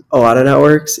like a lot of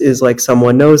networks is like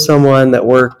someone knows someone that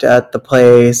worked at the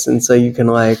place, and so you can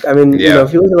like, I mean,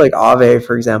 if you look at like Aave,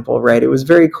 for example, right? It was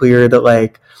very clear that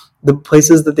like the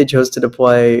places that they chose to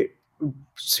deploy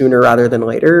sooner rather than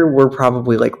later were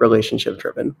probably like relationship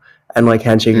driven and like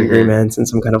handshake agreements and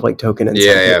some kind of like token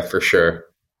incentive. Yeah, for sure.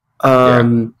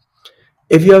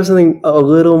 If you have something a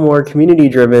little more community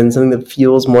driven, something that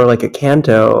feels more like a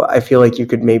Canto, I feel like you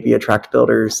could maybe attract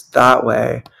builders that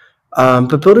way.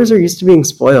 But builders are used to being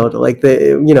spoiled. Like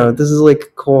this is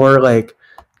like core like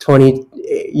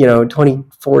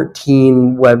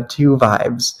 2014 Web 2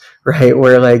 vibes, right?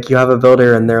 Where like you have a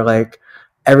builder and they're like,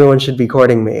 everyone should be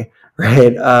courting me,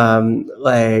 right?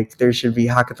 Like there should be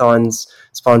hackathons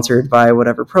sponsored by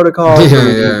whatever protocol for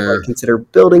me to like consider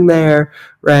building there,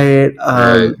 right?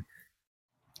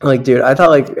 Like, dude, I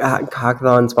thought like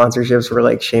hackathon sponsorships were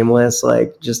like shameless,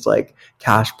 like just like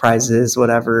cash prizes,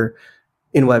 whatever,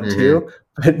 in Web 2.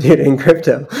 But dude, in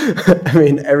crypto, I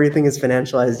mean, everything is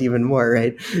financialized even more,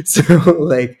 right? So,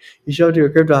 like, you show up to a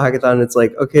crypto hackathon, it's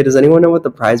like, okay, does anyone know what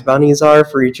the prize bounties are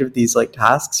for each of these like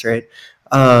tasks, right?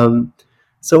 Um,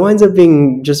 so it winds up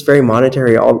being just very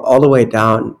monetary all the way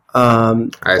down.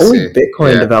 I Only see.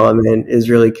 Bitcoin Yeah. development is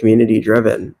really community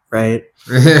driven, right?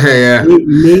 Yeah.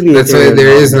 Maybe That's why Ethereum there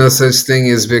is no development. such thing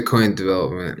as Bitcoin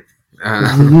development.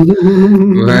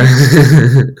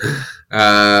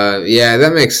 But yeah,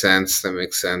 that makes sense. That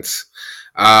makes sense.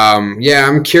 Yeah,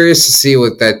 I'm curious to see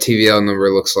what that TVL number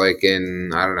looks like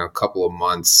in, I don't know, a couple of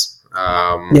months.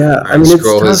 Yeah, I I mean, it's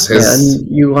scroll tough, his man.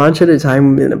 You launch at a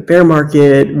time in a bear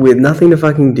market with nothing to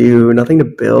fucking do, nothing to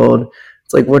build.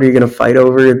 It's like, what are you going to fight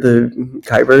over the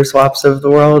Kyber swaps of the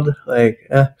world? Like,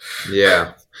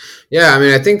 yeah. Yeah, I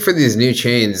mean, I think for these new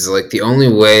chains, like the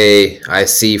only way I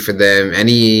see for them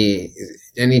any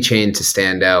chain to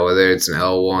stand out, whether it's an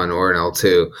L1 or an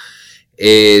L2,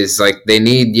 is like they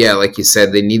need, yeah, like you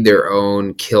said, they need their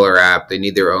own killer app. They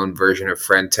need their own version of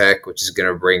friend tech, which is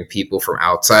going to bring people from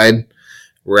outside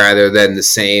rather than the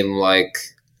same like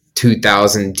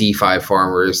 2000 DeFi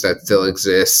farmers that still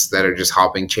exist that are just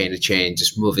hopping chain to chain,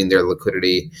 just moving their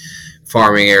liquidity,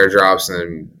 farming airdrops,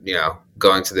 and then,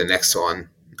 going to the next one.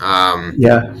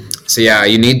 yeah. So yeah,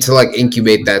 you need to like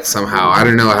incubate that somehow. I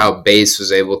don't know how Base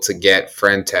was able to get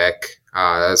friend tech.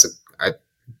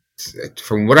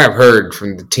 From what I've heard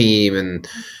from the team and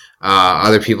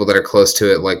other people that are close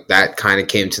to it, like that kind of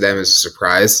came to them as a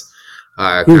surprise.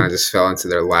 Kind of Hmm, just fell into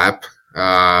their lap.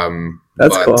 that's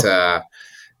But cool.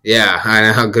 yeah, I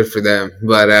know how good for them.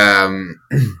 But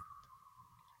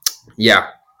yeah,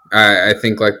 I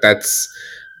think like that's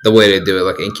the way to do it.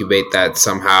 Like incubate that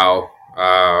somehow.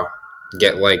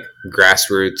 Get like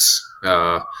grassroots.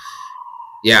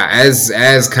 Yeah,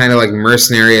 as kind of like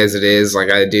mercenary as it is,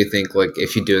 like I do think like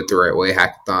if you do it the right way,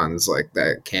 hackathons like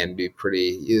that can be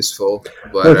pretty useful.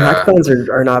 But Look, hackathons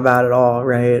are not bad at all,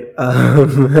 right?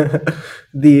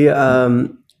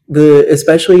 The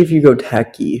especially if you go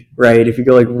techie, right? If you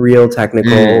go like real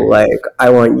technical, mm, like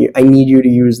I need you to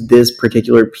use this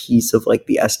particular piece of like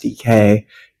the SDK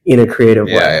in a creative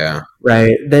yeah, way, yeah,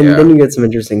 right? Then yeah. you get some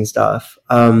interesting stuff.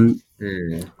 Mm,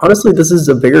 Honestly, this is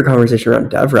a bigger conversation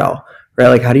around DevRel, right?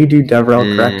 Like, how do you do DevRel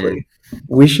mm, correctly?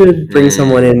 We should bring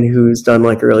someone mm. in who's done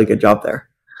like a really good job there.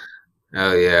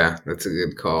 Oh yeah, that's a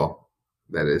good call.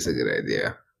 That is a good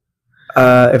idea.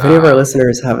 If any of our Um,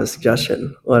 listeners have a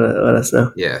suggestion, let us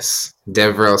know. yes,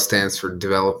 DevRel stands for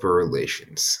Developer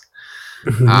Relations.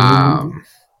 Um,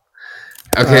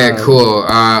 okay, um, cool.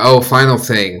 Final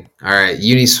thing. All right,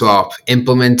 Uniswap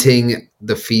implementing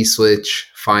the fee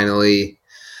switch finally,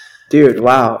 dude,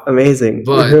 wow, amazing!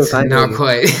 but not Finally.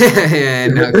 quite. Yeah,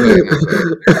 not quite,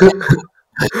 not quite.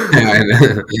 I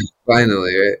know.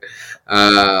 Finally, right?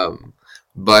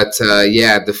 But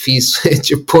yeah, the fee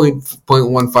switch of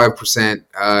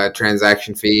 0.15%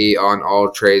 transaction fee on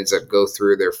all trades that go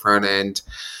through their front end.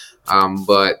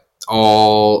 But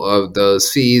all of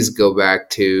those fees go back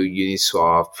to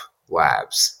Uniswap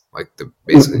Labs, like the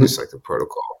basically just like the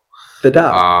protocol. The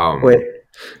DAO. Wait, Um,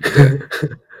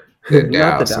 the the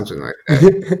not the DAO, DAO. something like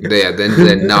that. Yeah, the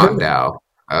not DAO,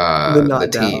 The the not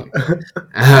DAO. team.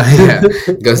 Yeah,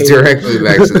 goes Hayden. directly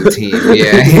back to the team.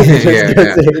 Yeah, Just yeah, goes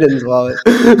yeah, to Hayden's wallet.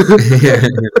 yeah.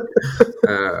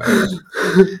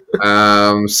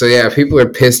 Uh, so yeah, people are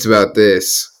pissed about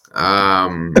this.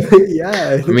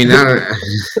 Yeah. I mean, I don't.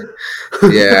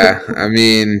 Yeah, I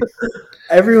mean,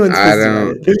 Everyone's I pissed about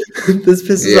don't. it. This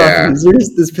pisses off Yeah, users.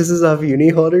 This pisses off uni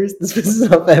holders. This pisses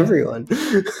off everyone.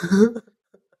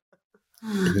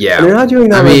 And they're yeah. not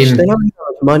doing I that much. They're mean, not making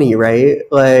that much money, right?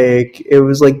 Like it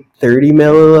was like 30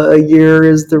 mil a year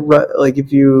is the like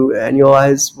if you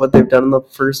annualize what they've done in the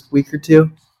first week or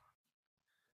two.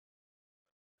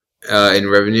 in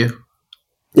revenue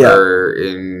Yeah, or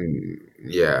in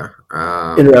yeah.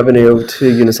 in revenue to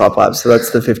Uniswap Labs. So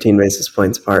that's the 15 basis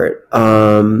points part.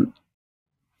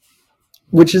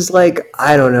 Which is like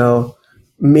I don't know,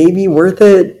 maybe worth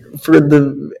it for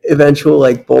the eventual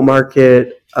like bull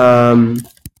market.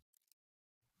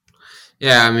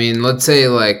 Yeah, I mean, let's say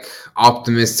like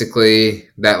optimistically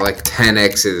that like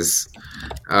 10x is.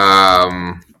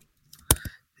 Um,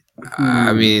 I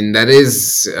Hmm. mean, that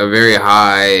is a very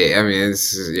high. I mean,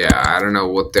 it's yeah. I don't know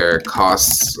what their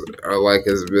costs are like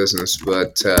as a business,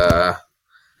 but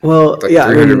Well, like yeah,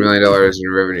 I mean, $300 million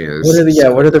in revenue is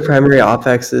what quite are a the bit. primary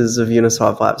OpExes of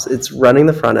Uniswap Labs? It's running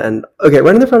the front end. Okay,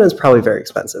 running the front end is probably very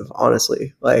expensive,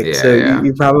 honestly. Like, Yeah, so yeah.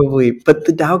 you probably, but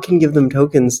the DAO can give them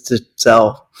tokens to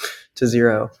sell to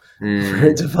zero for,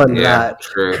 Mm, to fund yeah, that,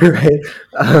 true, right?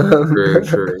 Um, true,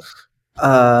 true.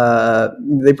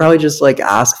 They probably just like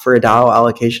ask for a DAO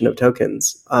allocation of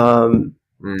tokens.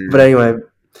 But anyway,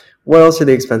 what else are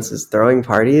the expenses? Throwing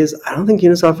parties? I don't think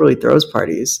Uniswap really throws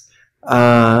parties.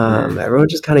 Everyone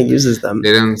just kind of uses them.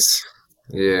 They don't.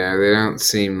 Yeah, they don't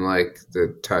seem like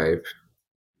the type.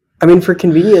 I mean, for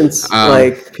convenience,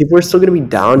 like people are still going to be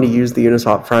down to use the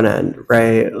Uniswap front end,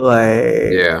 right?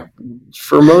 Like, yeah,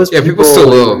 for most people still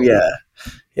will.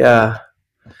 Yeah.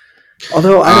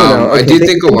 Although I don't know. Okay, I do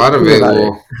think a lot of it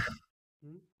will.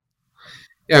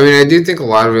 Yeah, I mean, I do think a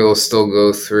lot of it will still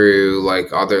go through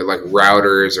like other like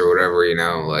routers or whatever,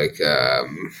 like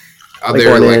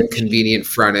other like convenient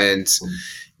front ends.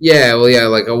 Yeah, well, yeah,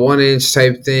 like a 1-inch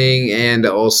type thing, and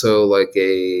also like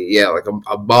a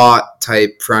bot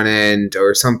type front end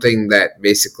or something that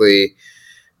basically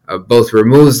both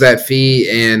removes that fee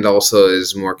and also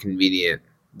is more convenient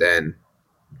than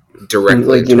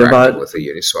directly like interacting with a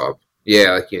Uniswap.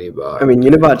 Yeah, like Unibot. I mean,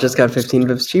 Unibot just got 15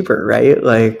 bips cheaper, right?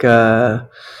 Like,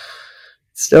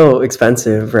 still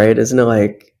expensive, right? Isn't it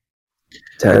like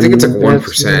 10? I think it's like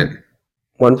 1%.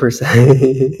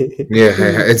 1%. Yeah,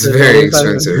 it's very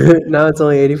expensive. Now it's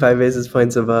only 85 basis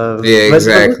points above. Yeah,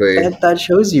 exactly. But that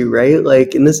shows you, right?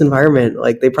 Like in this environment,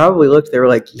 like they probably looked, they were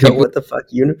like, yo, what the fuck?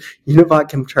 Unibot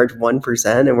can charge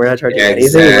 1% and we're not charging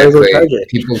anything. Exactly.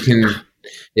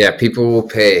 People will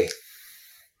pay.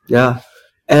 Yeah.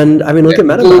 And I mean, look at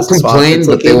MetaMask. People will complain,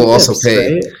 but they will also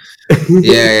pay. Right?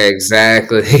 Yeah,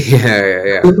 exactly.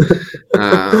 Yeah.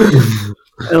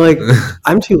 And like,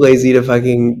 I'm too lazy to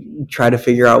fucking try to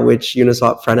figure out which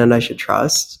Uniswap front end I should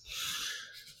trust.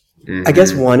 I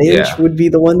guess 1inch would be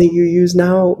the one that you use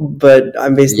now, but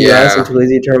I'm based in the US. I'm too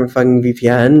lazy to turn on a fucking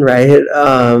VPN, right?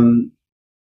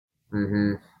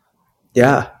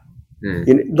 Yeah.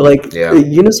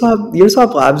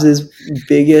 Uniswap Labs'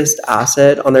 biggest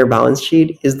asset on their balance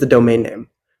sheet is the domain name,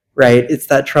 right? It's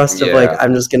that trust of like,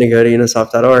 I'm just going to go to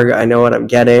uniswap.org. I know what I'm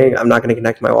getting. I'm not going to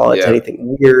connect my wallet to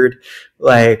anything weird.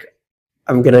 Like,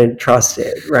 I'm going to trust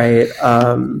it, right?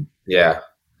 Yeah,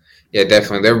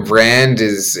 definitely. Their brand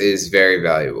is very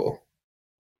valuable.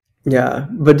 Yeah,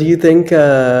 but do you think,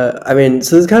 I mean,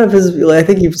 so this kind of is, I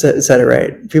think you've said it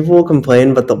right. People will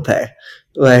complain, but they'll pay.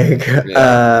 Like,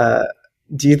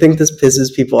 do you think this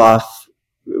pisses people off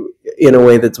in a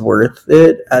way that's worth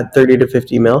it at 30 to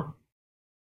 50 mil?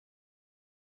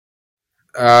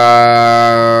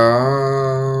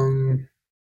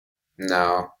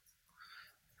 No.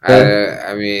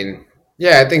 I mean,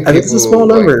 I think it's a small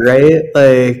number, right?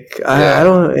 Like, I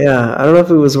don't know if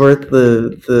it was worth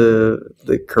the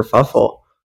kerfuffle.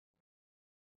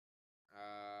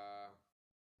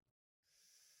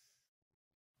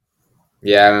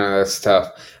 Yeah, I don't know. That's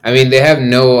tough. I mean, they have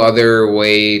no other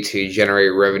way to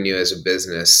generate revenue as a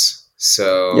business.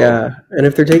 So yeah, and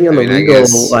if they're taking on the legal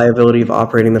liability of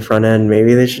operating the front end,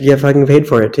 maybe they should get fucking paid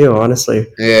for it too. Honestly.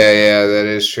 Yeah, that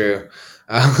is true.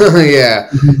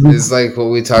 It's like what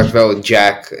we talked about with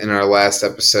Jack in our last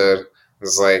episode.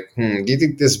 It's like, do you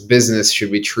think this business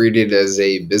should be treated as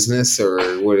a business, or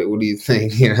what do you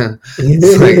think?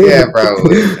 It's like, yeah,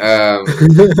 probably.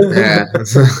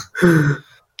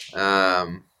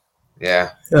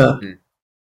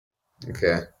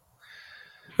 Okay.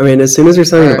 I mean, as soon as you're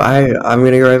starting to buy, I'm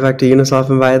going to go right back to Uniswap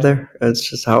and buy it there. That's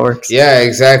just how it works. Yeah,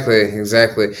 exactly.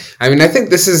 I mean, I think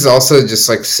this is also just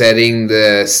like setting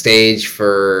the stage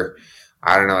for,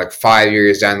 I don't know, like 5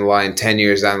 years down the line, 10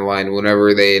 years down the line,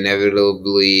 whenever they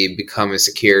inevitably become a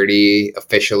security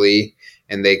officially,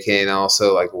 and they can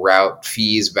also like route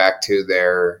fees back to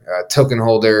their token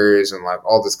holders and like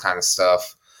all this kind of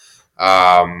stuff.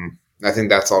 I think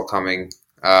that's all coming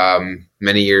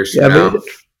many years from now.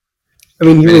 I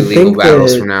mean, you would think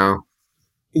battles from now.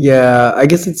 Yeah, I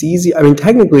guess it's easy. I mean,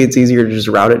 technically, it's easier to just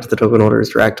route it to the token holders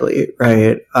directly,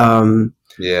 right?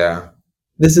 Yeah.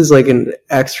 This is like an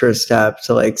extra step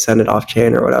to like send it off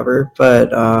chain or whatever,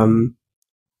 but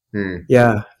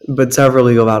yeah, but several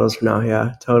legal battles from now.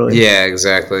 Yeah, totally. Yeah,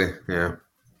 exactly. Yeah.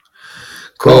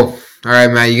 Cool. All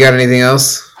right, Matt. You got anything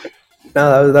else?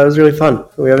 No, that was really fun.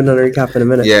 We haven't done a recap in a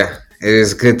minute. Yeah, it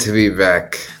is good to be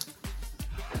back.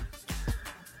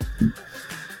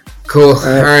 Cool.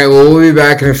 All right. Well, we'll be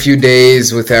back in a few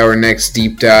days with our next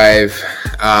deep dive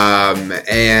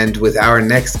and with our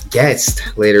next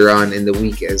guest later on in the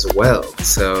week as well.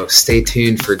 So stay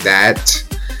tuned for that.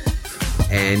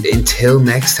 And until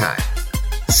next time,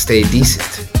 stay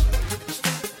decent.